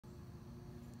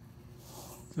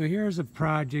So here's a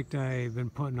project I've been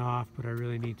putting off, but I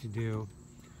really need to do.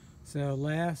 So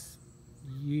last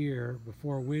year,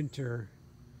 before winter,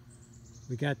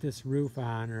 we got this roof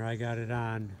on, or I got it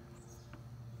on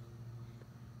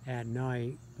at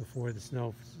night before the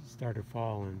snow started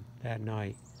falling that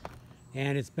night.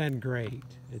 And it's been great.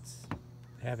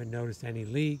 Haven't noticed any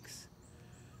leaks.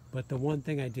 But the one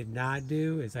thing I did not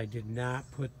do is I did not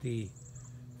put the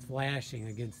flashing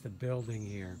against the building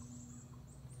here.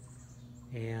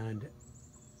 And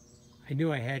I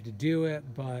knew I had to do it,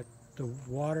 but the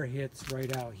water hits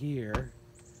right out here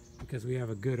because we have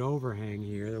a good overhang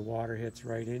here. The water hits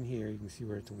right in here. You can see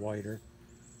where it's whiter.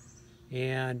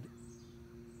 And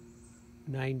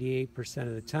 98%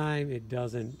 of the time it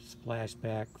doesn't splash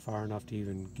back far enough to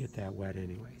even get that wet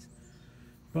anyways.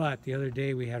 But the other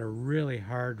day we had a really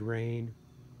hard rain.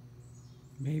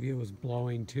 Maybe it was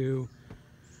blowing too.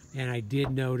 And I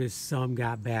did notice some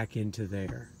got back into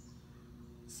there.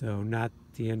 So not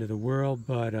the end of the world,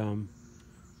 but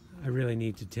I really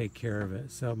need to take care of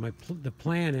it. So the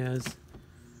plan is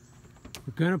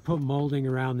we're going to put molding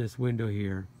around this window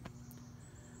here.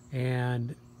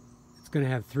 And it's going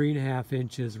to have 3.5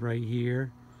 inches right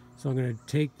here. So I'm going to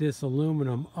take this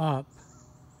aluminum up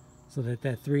so that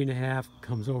 3.5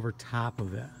 comes over top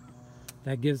of it.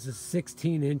 That gives us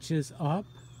 16 inches up,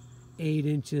 8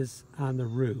 inches on the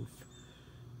roof,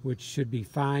 which should be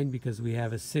fine because we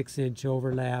have a 6-inch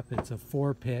overlap. It's a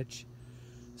 4-pitch,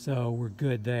 so we're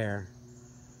good there.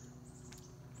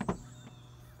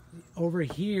 Over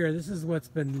here, this is what's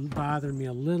been bothering me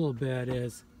a little bit,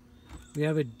 is we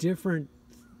have a different,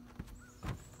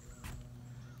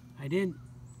 I didn't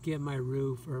get my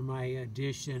roof or my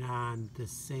addition on the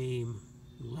same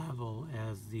level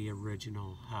as the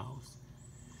original house.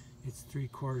 It's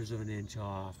 3/4 of an inch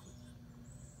off.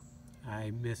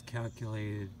 I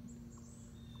miscalculated,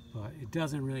 but it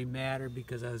doesn't really matter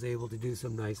because I was able to do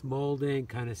some nice molding,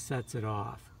 kind of sets it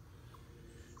off.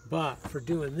 But for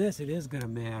doing this, it is going to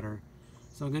matter.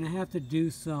 So I'm going to have to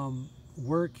do some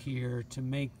work here to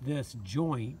make this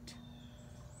joint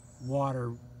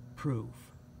waterproof.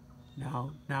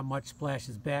 Now, not much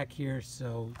splashes back here,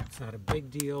 so it's not a big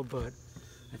deal, but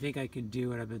I think I can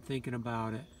do it. I've been thinking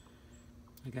about it.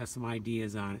 I got some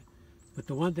ideas on it. But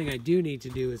the one thing I do need to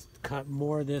do is cut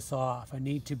more of this off. I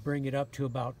need to bring it up to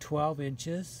about 12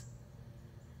 inches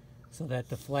so that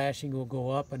the flashing will go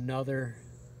up another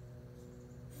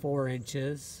 4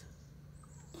 inches.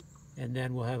 And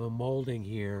then we'll have a molding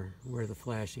here where the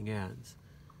flashing ends.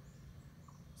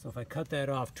 So if I cut that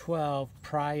off 12,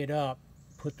 pry it up,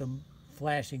 put the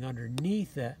flashing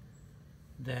underneath it,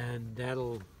 then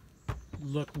that'll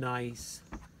look nice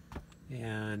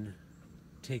and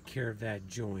take care of that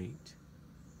joint.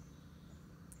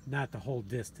 Not the whole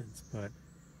distance, but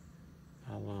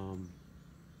I'll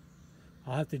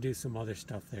have to do some other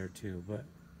stuff there too, but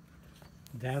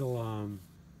that'll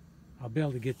I'll be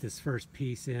able to get this first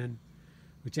piece in,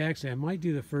 which actually I might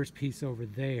do the first piece over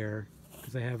there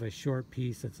because I have a short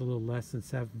piece that's a little less than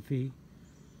 7 feet,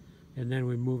 and then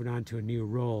we're moving on to a new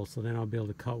roll, so then I'll be able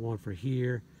to cut one for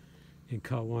here and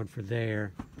cut one for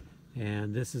there.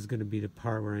 And this is going to be the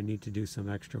part where I need to do some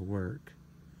extra work.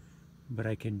 But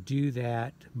I can do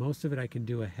that. Most of it I can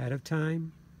do ahead of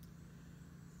time.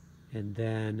 And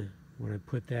then when I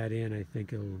put that in, I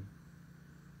think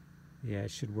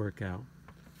it should work out.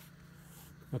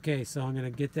 Okay, so I'm going to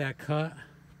get that cut.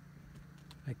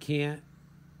 I can't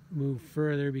move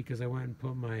further because I went and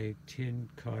put my tin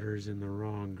cutters in the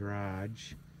wrong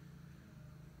garage.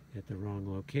 At the wrong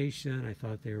location. I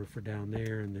thought they were for down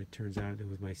there, and it turns out it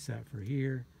was my set for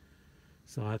here.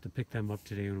 So I'll have to pick them up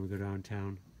today when we go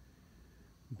downtown.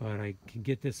 But I can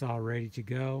get this all ready to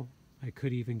go. I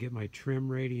could even get my trim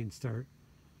ready and start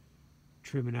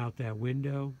trimming out that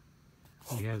window.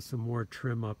 We have some more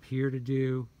trim up here to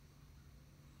do.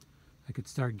 I could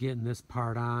start getting this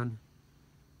part on,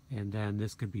 and then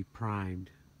this could be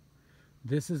primed.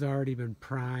 This has already been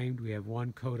primed. We have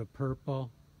one coat of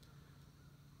purple.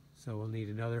 So we'll need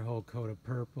another whole coat of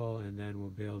purple, and then we'll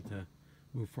be able to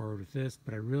move forward with this.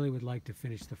 But I really would like to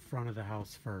finish the front of the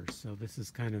house first. So this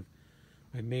is kind of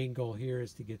my main goal here,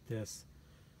 is to get this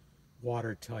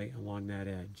watertight along that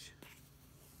edge.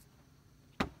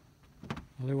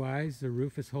 Otherwise, the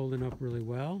roof is holding up really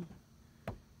well.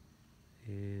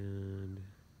 And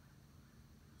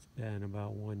it's been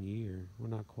about 1 year. Well,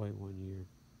 not quite 1 year.